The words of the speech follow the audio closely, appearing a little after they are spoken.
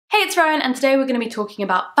It's Rowan and today we're going to be talking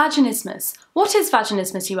about vaginismus. What is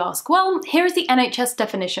vaginismus, you ask? Well, here is the NHS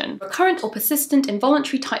definition. Recurrent or persistent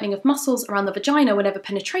involuntary tightening of muscles around the vagina whenever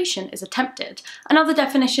penetration is attempted. Another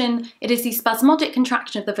definition, it is the spasmodic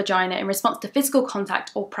contraction of the vagina in response to physical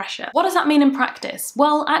contact or pressure. What does that mean in practice?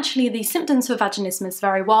 Well, actually the symptoms for vaginismus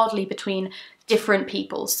vary wildly between different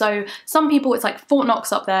people. So some people it's like Fort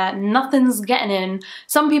Knox up there, nothing's getting in.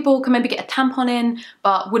 Some people can maybe get a tampon in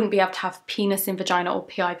but wouldn't be able to have penis in vagina or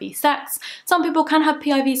PIV sex. Some people can have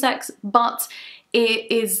PIV sex but it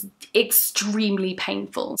is extremely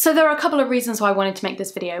painful. So there are a couple of reasons why I wanted to make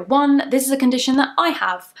this video. One, this is a condition that I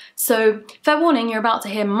have. So fair warning, you're about to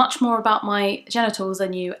hear much more about my genitals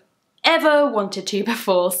than you ever wanted to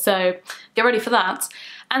before, so get ready for that.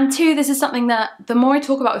 And two, this is something that the more I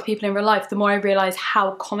talk about with people in real life, the more I realise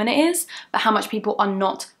how common it is, but how much people are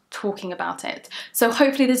not talking about it. So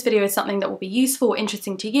hopefully this video is something that will be useful or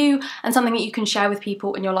interesting to you and something that you can share with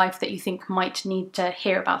people in your life that you think might need to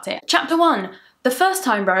hear about it. Chapter 1. The first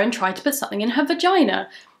time Rowan tried to put something in her vagina.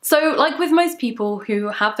 So like with most people who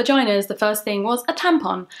have vaginas, the first thing was a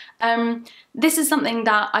tampon. This is something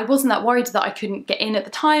that I wasn't that worried that I couldn't get in at the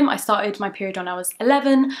time. I started my period when I was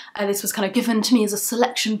 11. This was kind of given to me as a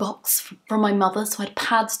selection box from my mother, so I had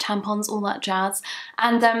pads, tampons, all that jazz.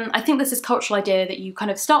 And I think there's this cultural idea that you kind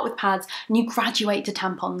of start with pads and you graduate to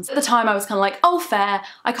tampons. At the time I was kind of like, oh fair,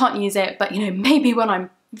 I can't use it, but you know, maybe when I'm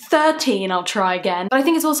 13 I'll try again. But I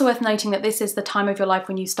think it's also worth noting that this is the time of your life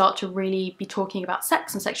when you start to really be talking about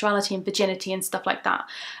sex and sexuality and virginity and stuff like that.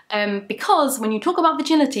 Because when you talk about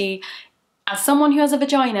virginity, as someone who has a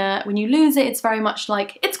vagina, when you lose it, it's very much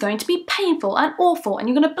like it's going to be painful and awful and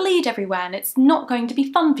you're going to bleed everywhere and it's not going to be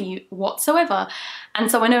fun for you whatsoever. And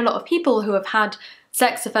so I know a lot of people who have had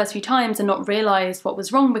sex the first few times and not realised what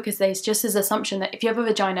was wrong because there's just this assumption that if you have a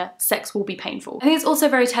vagina, sex will be painful. I think it's also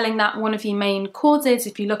very telling that one of the main causes,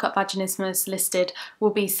 if you look up vaginismus listed,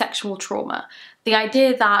 will be sexual trauma. The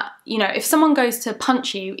idea that, you know, if someone goes to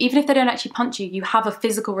punch you, even if they don't actually punch you, you have a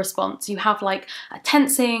physical response. You have like a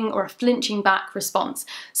tensing or a flinching back response.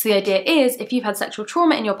 So the idea is if you've had sexual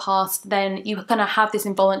trauma in your past, then you're gonna have this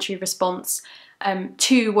involuntary response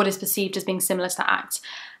to what is perceived as being similar to that act.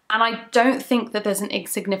 And I don't think that there's an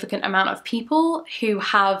insignificant amount of people who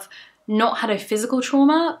have not had a physical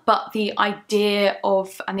trauma, but the idea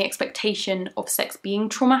of and the expectation of sex being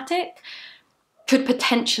traumatic could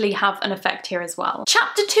potentially have an effect here as well.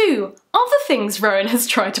 Chapter 2, other things Rowan has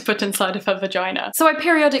tried to put inside of her vagina. So I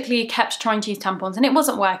periodically kept trying to use tampons and it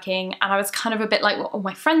wasn't working and I was kind of a bit like, well, all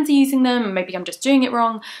my friends are using them and maybe I'm just doing it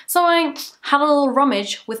wrong. So I had a little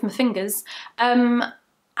rummage with my fingers.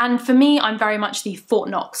 And for me, I'm very much the Fort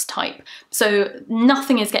Knox type. So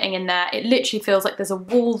nothing is getting in there. It literally feels like there's a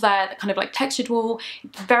wall there, that kind of like textured wall.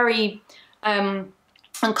 It's very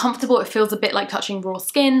uncomfortable. It feels a bit like touching raw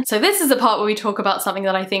skin. So this is the part where we talk about something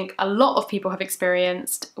that I think a lot of people have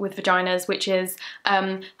experienced with vaginas, which is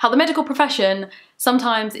how the medical profession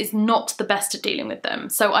sometimes is not the best at dealing with them.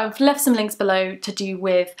 So I've left some links below to do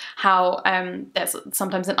with how there's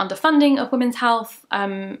sometimes an underfunding of women's health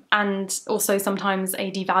and also sometimes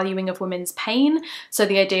a devaluing of women's pain. So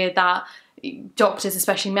the idea that doctors,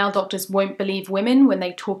 especially male doctors, won't believe women when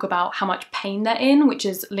they talk about how much pain they're in, which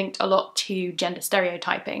is linked a lot to gender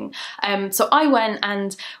stereotyping. So I went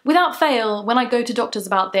and without fail, when I go to doctors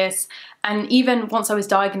about this, and even once I was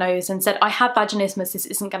diagnosed and said, I have vaginismus, this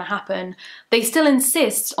isn't gonna happen, they still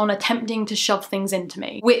insist on attempting to shove things into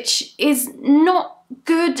me, which is not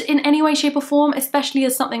good in any way, shape or form, especially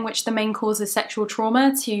as something which the main cause is sexual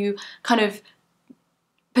trauma, to kind of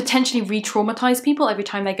potentially re-traumatize people every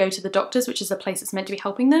time they go to the doctors, which is a place that's meant to be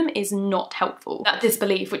helping them, is not helpful. That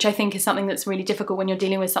disbelief, which I think is something that's really difficult when you're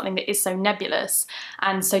dealing with something that is so nebulous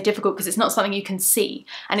and so difficult because it's not something you can see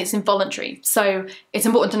and it's involuntary. So it's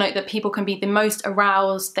important to note that people can be the most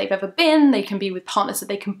aroused they've ever been, they can be with partners that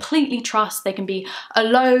they completely trust, they can be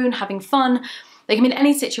alone, having fun, they can be in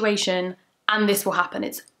any situation and this will happen.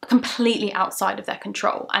 It's completely outside of their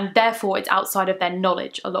control and therefore it's outside of their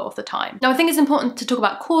knowledge a lot of the time. Now I think it's important to talk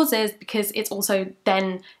about causes because it's also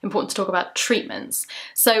then important to talk about treatments.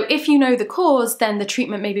 So if you know the cause, then the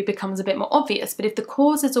treatment maybe becomes a bit more obvious, but if the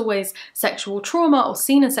cause is always sexual trauma or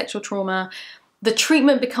seen as sexual trauma, the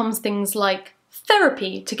treatment becomes things like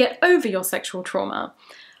therapy to get over your sexual trauma.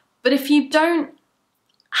 But if you don't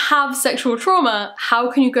have sexual trauma, how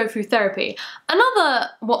can you go through therapy? Another,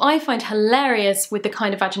 what I find hilarious with the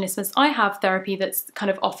kind of vaginismus I have therapy that's kind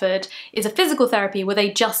of offered is a physical therapy where they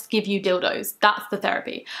just give you dildos. That's the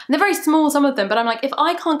therapy. And they're very small, some of them, but I'm like, if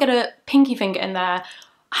I can't get a pinky finger in there,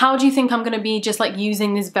 how do you think I'm going to be just like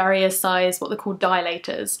using this various size, what they're called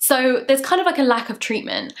dilators? So there's kind of like a lack of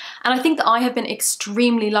treatment. And I think that I have been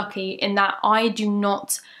extremely lucky in that I do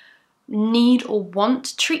not need or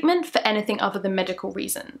want treatment for anything other than medical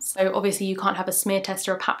reasons. So obviously you can't have a smear test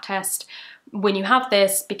or a pap test when you have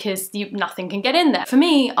this because nothing can get in there. For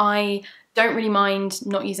me, I don't really mind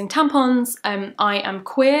not using tampons. I am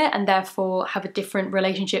queer and therefore have a different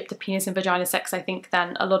relationship to penis and vagina sex, I think,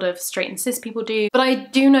 than a lot of straight and cis people do. But I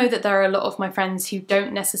do know that there are a lot of my friends who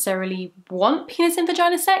don't necessarily want penis and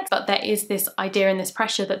vagina sex, but there is this idea and this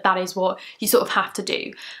pressure that that is what you sort of have to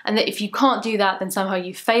do. And that if you can't do that, then somehow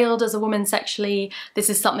you failed as a woman sexually. This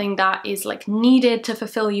is something that is like needed to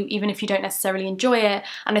fulfill you, even if you don't necessarily enjoy it.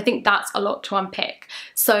 And I think that's a lot to unpick.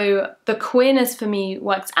 So the queerness for me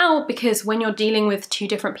works out because when you're dealing with two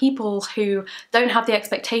different people who don't have the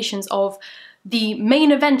expectations of the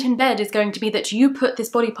main event in bed is going to be that you put this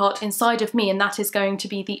body part inside of me and that is going to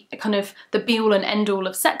be the kind of the be all and end all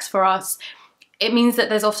of sex for us, it means that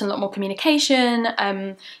there's often a lot more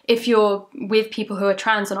communication. If you're with people who are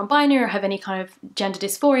trans or non-binary or have any kind of gender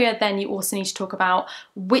dysphoria, then you also need to talk about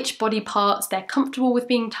which body parts they're comfortable with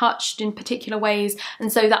being touched in particular ways.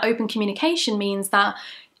 And so that open communication means that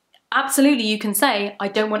absolutely you can say, I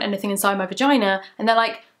don't want anything inside my vagina, and they're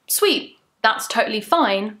like, sweet, that's totally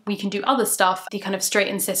fine, we can do other stuff. The kind of straight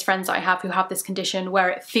and cis friends that I have who have this condition where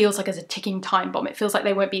it feels like it's a ticking time bomb. It feels like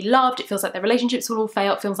they won't be loved, it feels like their relationships will all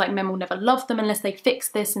fail, it feels like men will never love them unless they fix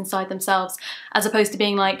this inside themselves, as opposed to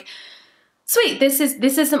being like, sweet, this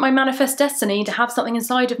isn't my manifest destiny to have something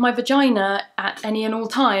inside of my vagina at any and all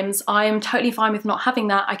times. I am totally fine with not having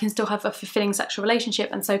that. I can still have a fulfilling sexual relationship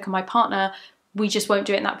and so can my partner. We just won't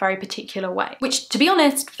do it in that very particular way. Which, to be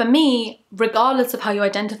honest, for me, regardless of how you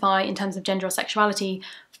identify in terms of gender or sexuality,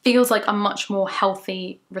 feels like a much more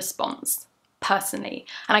healthy response, personally.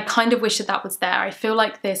 And I kind of wish that that was there. I feel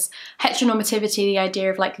like this heteronormativity, the idea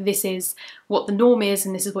of like this is what the norm is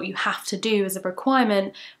and this is what you have to do as a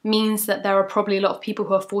requirement, means that there are probably a lot of people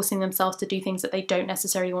who are forcing themselves to do things that they don't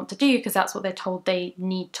necessarily want to do because that's what they're told they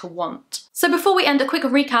need to want. So before we end, a quick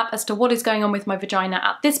recap as to what is going on with my vagina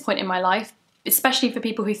at this point in my life, especially for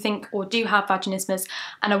people who think or do have vaginismus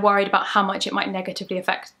and are worried about how much it might negatively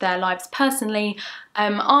affect their lives personally.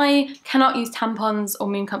 I cannot use tampons or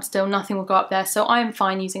moon cups still, nothing will go up there, so I am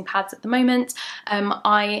fine using pads at the moment.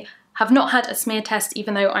 I have not had a smear test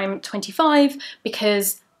even though I'm 25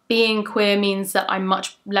 because being queer means that I'm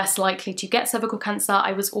much less likely to get cervical cancer.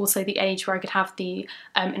 I was also the age where I could have the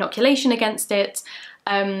inoculation against it.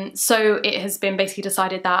 So it has been basically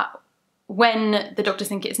decided that when the doctors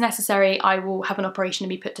think it's necessary, I will have an operation and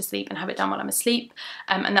be put to sleep and have it done while I'm asleep.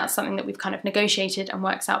 And that's something that we've kind of negotiated and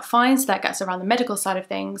works out fine, so that gets around the medical side of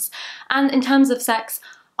things. And in terms of sex,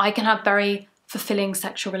 I can have very fulfilling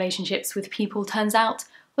sexual relationships with people, turns out,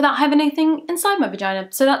 without having anything inside my vagina.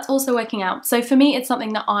 So that's also working out. So for me, it's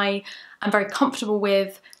something that I am very comfortable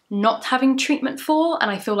with not having treatment for, and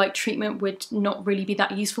I feel like treatment would not really be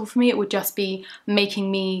that useful for me. It would just be making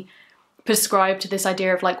me prescribe to this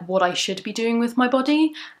idea of like what I should be doing with my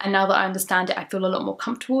body, and now that I understand it, I feel a lot more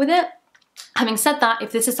comfortable with it. Having said that,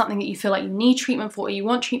 if this is something that you feel like you need treatment for or you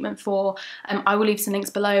want treatment for, I will leave some links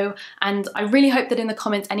below, and I really hope that in the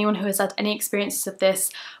comments anyone who has had any experiences of this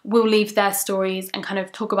will leave their stories and kind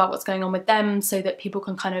of talk about what's going on with them so that people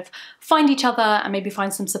can kind of find each other and maybe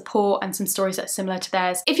find some support and some stories that are similar to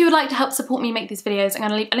theirs. If you would like to help support me make these videos, I'm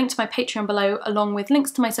going to leave a link to my Patreon below along with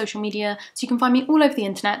links to my social media so you can find me all over the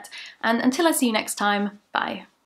internet, and until I see you next time, bye.